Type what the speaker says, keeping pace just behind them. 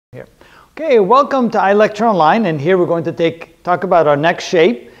Here. Okay, welcome to iLecture Online, and here we're going to talk about our next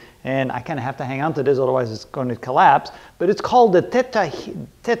shape, and I kind of have to hang on to this, otherwise it's going to collapse, but it's called the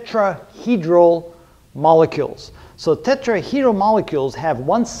tetrahedral molecules. So tetrahedral molecules have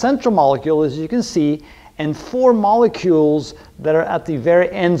one central molecule, as you can see, and four molecules that are at the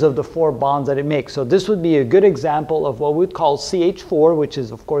very ends of the four bonds that it makes. So this would be a good example of what we'd call CH4, which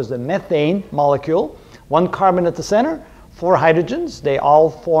is of course the methane molecule. One carbon at the center, four hydrogens. They all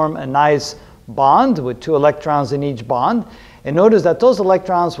form a nice bond with two electrons in each bond. And notice that those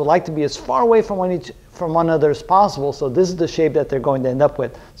electrons would like to be as far away from one another as possible. So this is the shape that they're going to end up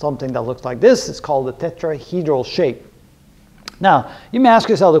with. Something that looks like this. It's called the tetrahedral shape. Now, you may ask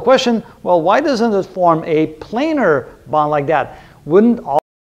yourself the question, well, why doesn't it form a planar bond like that? Wouldn't all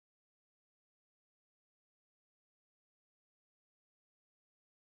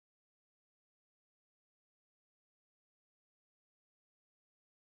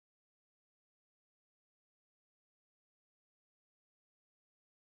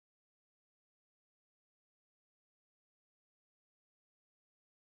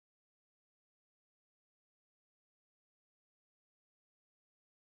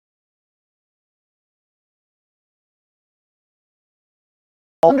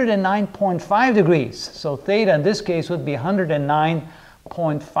all 109.5 degrees. So theta in this case would be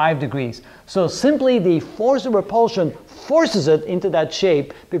 109.5 degrees. So simply the force of repulsion forces it into that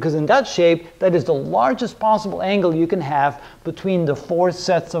shape, because in that shape, that is the largest possible angle you can have between the four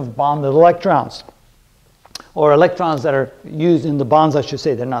sets of bonded electrons. Or electrons that are used in the bonds, I should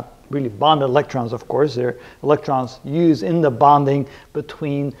say. They're not really bonded electrons, of course. They're electrons used in the bonding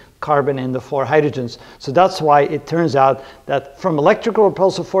between carbon and the four hydrogens. So that's why it turns out that from electrical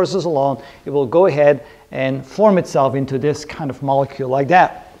repulsive forces alone, it will go ahead and form itself into this kind of molecule like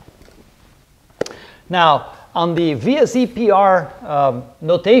that. Now, on the Vsepr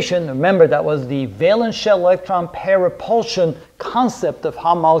notation, remember that was the valence shell electron pair repulsion concept of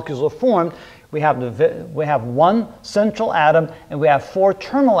how molecules are formed. We have one central atom and we have four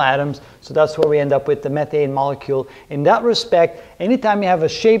terminal atoms, so that's where we end up with the methane molecule. In that respect, anytime you have a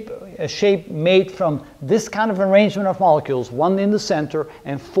shape made from this kind of arrangement of molecules, one in the center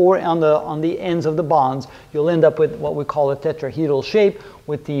and four on the ends of the bonds, you'll end up with what we call a tetrahedral shape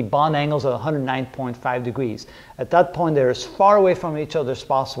with the bond angles of 109.5 degrees. At that point, they're as far away from each other as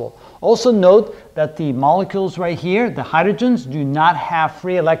possible. Also note that the molecules right here, the hydrogens, do not have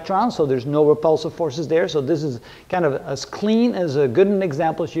free electrons, so there's no repulsive forces there. So this is kind of as clean as a good an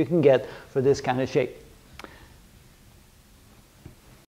example as you can get for this kind of shape.